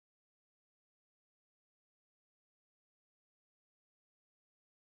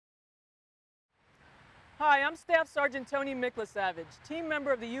Hi, I'm Staff Sergeant Tony Miklasavage, team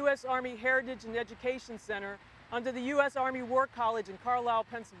member of the U.S. Army Heritage and Education Center under the U.S. Army War College in Carlisle,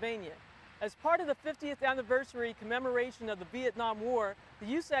 Pennsylvania. As part of the 50th anniversary commemoration of the Vietnam War, the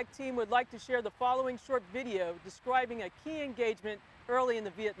USAHEC team would like to share the following short video describing a key engagement early in the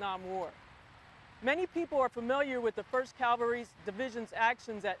Vietnam War. Many people are familiar with the 1st Cavalry Division's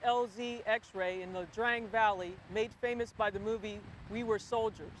actions at LZ X-Ray in the Drang Valley, made famous by the movie We Were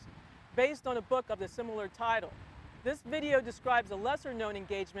Soldiers, based on a book of the similar title. This video describes a lesser-known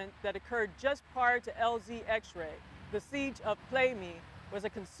engagement that occurred just prior to LZ X-Ray. The Siege of Plei Me was a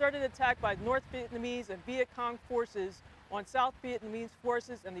concerted attack by North Vietnamese and Viet Cong forces on South Vietnamese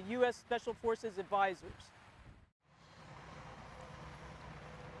forces and the U.S. Special Forces advisors.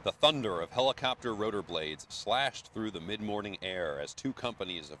 The thunder of helicopter rotor blades slashed through the mid-morning air as two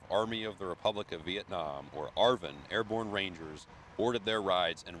companies of Army of the Republic of Vietnam, or ARVN, Airborne Rangers, boarded their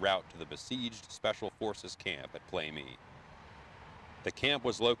rides en route to the besieged Special Forces camp at Plei Me. The camp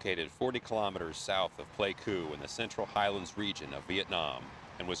was located 40 kilometers south of Pleiku in the Central Highlands region of Vietnam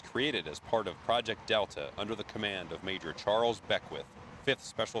and was created as part of Project Delta under the command of Major Charles Beckwith, 5th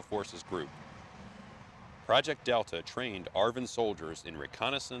Special Forces Group. Project Delta trained ARVN soldiers in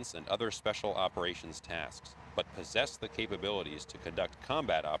reconnaissance and other special operations tasks, but possessed the capabilities to conduct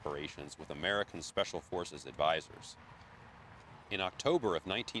combat operations with American Special Forces advisors. In October of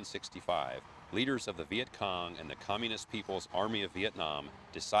 1965, leaders of the Viet Cong and the Communist People's Army of Vietnam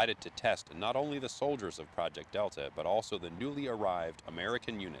decided to test not only the soldiers of Project Delta, but also the newly arrived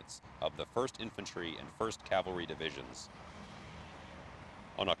American units of the 1st Infantry and 1st Cavalry Divisions.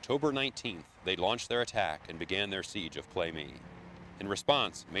 On October 19th, they launched their attack and began their siege of Plei Me. In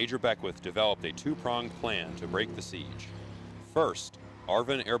response, Major Beckwith developed a two-pronged plan to break the siege. First,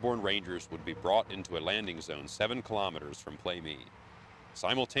 ARVN Airborne Rangers would be brought into a landing zone 7 kilometers from Plei Me.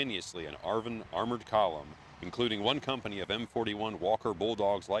 Simultaneously, an ARVN armored column, including one company of M41 Walker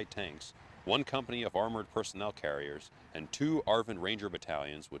Bulldogs light tanks, one company of armored personnel carriers, and 2 ARVN Ranger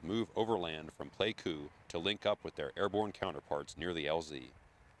battalions would move overland from Pleiku to link up with their airborne counterparts near the LZ.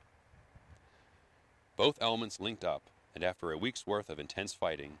 Both elements linked up, and after a week's worth of intense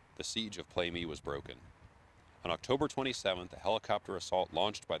fighting, the siege of Plei Me was broken. On October 27th, a helicopter assault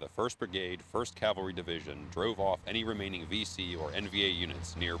launched by the 1st Brigade, 1st Cavalry Division drove off any remaining VC or NVA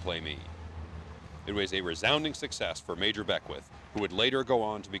units near Plei Me. It was a resounding success for Major Beckwith, who would later go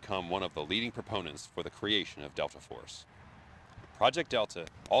on to become one of the leading proponents for the creation of Delta Force. Project Delta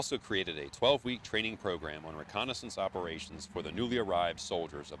also created a 12-week training program on reconnaissance operations for the newly arrived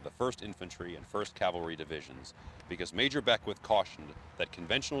soldiers of the 1st Infantry and 1st Cavalry Divisions, because Major Beckwith cautioned that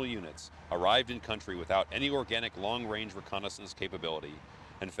conventional units arrived in country without any organic long-range reconnaissance capability,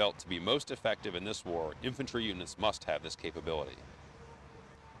 and felt to be most effective in this war, infantry units must have this capability.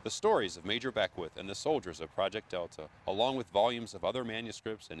 The stories of Major Beckwith and the soldiers of Project Delta, along with volumes of other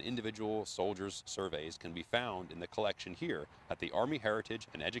manuscripts and individual soldiers' surveys, can be found in the collection here at the Army Heritage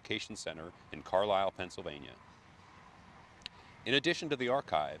and Education Center in Carlisle, Pennsylvania. In addition to the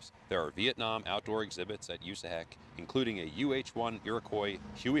archives, there are Vietnam outdoor exhibits at USAHEC, including a UH-1 Iroquois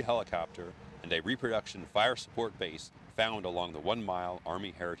Huey helicopter and a reproduction fire support base found along the 1-mile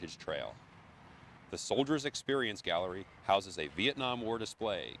Army Heritage Trail. The Soldiers' Experience Gallery houses a Vietnam War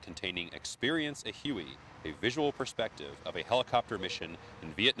display containing Experience a Huey, a visual perspective of a helicopter mission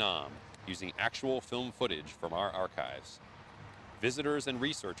in Vietnam using actual film footage from our archives. Visitors and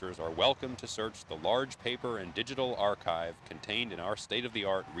researchers are welcome to search the large paper and digital archive contained in our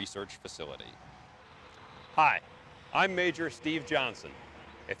state-of-the-art research facility. Hi, I'm Major Steve Johnson.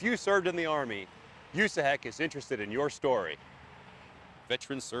 If you served in the Army, USAHEC is interested in your story.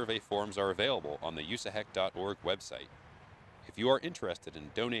 Veteran survey forms are available on the USAHEC.org website. If you are interested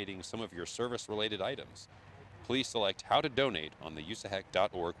in donating some of your service-related items, please select How to Donate on the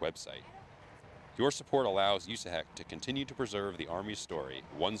USAHEC.org website. Your support allows USAHEC to continue to preserve the Army's story,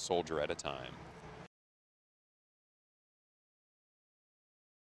 one soldier at a time.